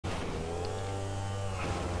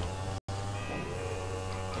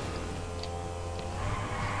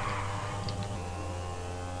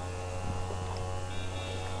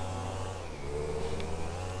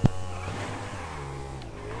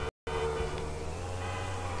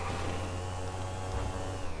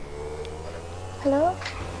Hello?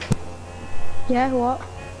 Yeah, what?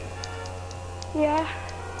 Yeah.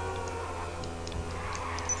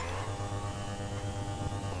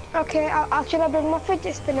 Okay, should I bring my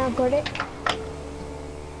fidget spinner? I've got it.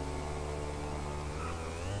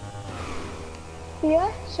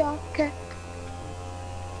 Yeah, sure, okay.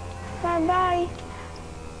 Bye.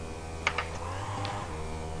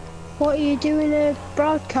 What are you doing a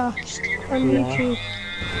broadcast on YouTube?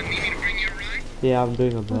 Yeah, I'm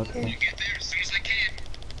doing a broadcast. Okay.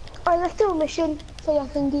 Oh, let's do a mission for your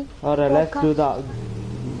thingy. Alright, let's do Broadcast.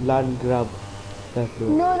 the land grab. Let's do it.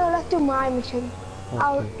 No, let's do my mission.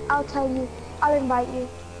 Okay. I'll tell you. I'll invite you.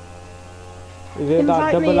 Is it that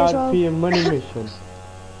Invite double me as well. RP money mission?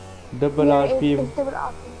 Double Yeah, RP. it's double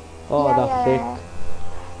RP. Oh, Yeah, that's sick.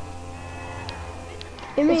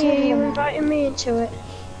 Amy, It's are really you amazing. inviting me into it?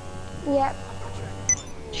 Yep.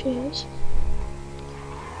 Cheers.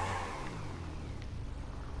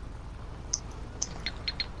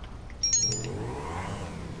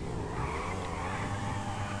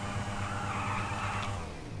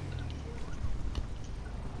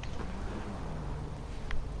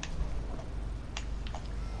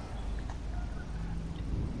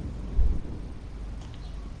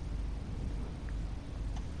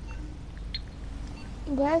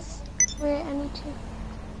 Wait, I need to.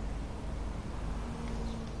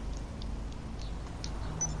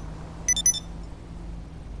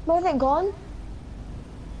 Where's it gone?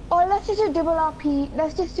 Oh, let's just do double RP.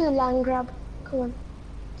 Let's just do a land grab. Come on.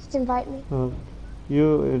 Just invite me.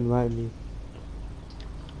 You invite me.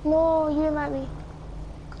 No, you invite me.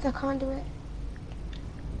 Because I can't do it.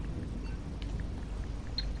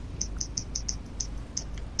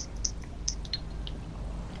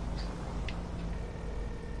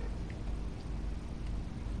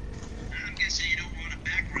 I'm guessing you don't want a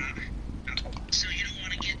back rub. So you don't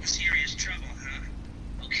want to get in serious trouble,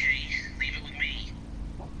 huh? Okay, leave it with me.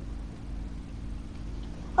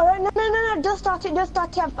 Alright, no. Just start it. I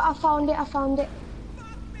found it. I found the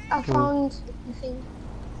thing.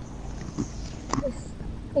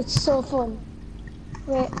 It's so fun.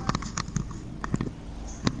 Wait.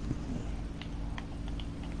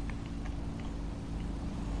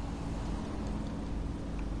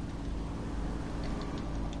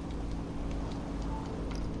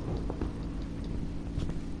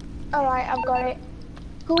 Alright, I've got it.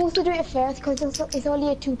 Who wants to do it first? Because it's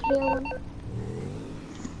only a 2-player one.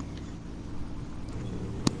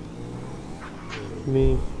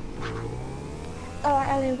 Me. Alright,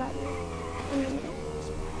 I'll invite you.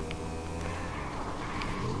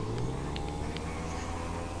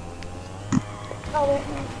 Oh wait,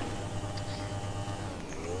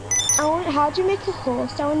 no. How do you make a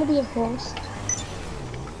host? I want to be a host.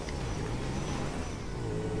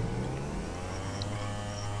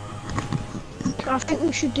 I think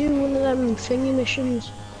we should do one of them thingy missions.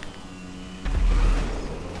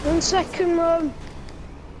 1 second, Mum.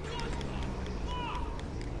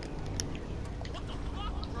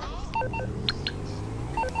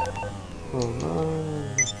 Oh no.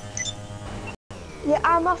 Yeah,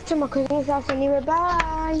 I'm off to my cousin's house anyway.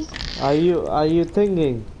 Bye. Are you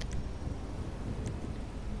thinking?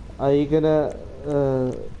 Are you gonna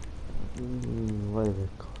what is it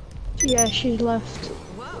called? Yeah, she's left.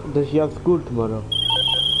 Does she have school tomorrow?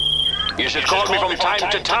 You should call me from time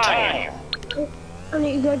to time. I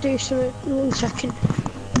need to go do something. 1 second.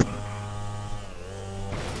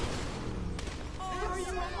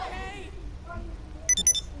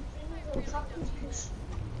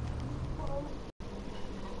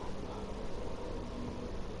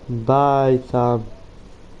 Bye, Sam.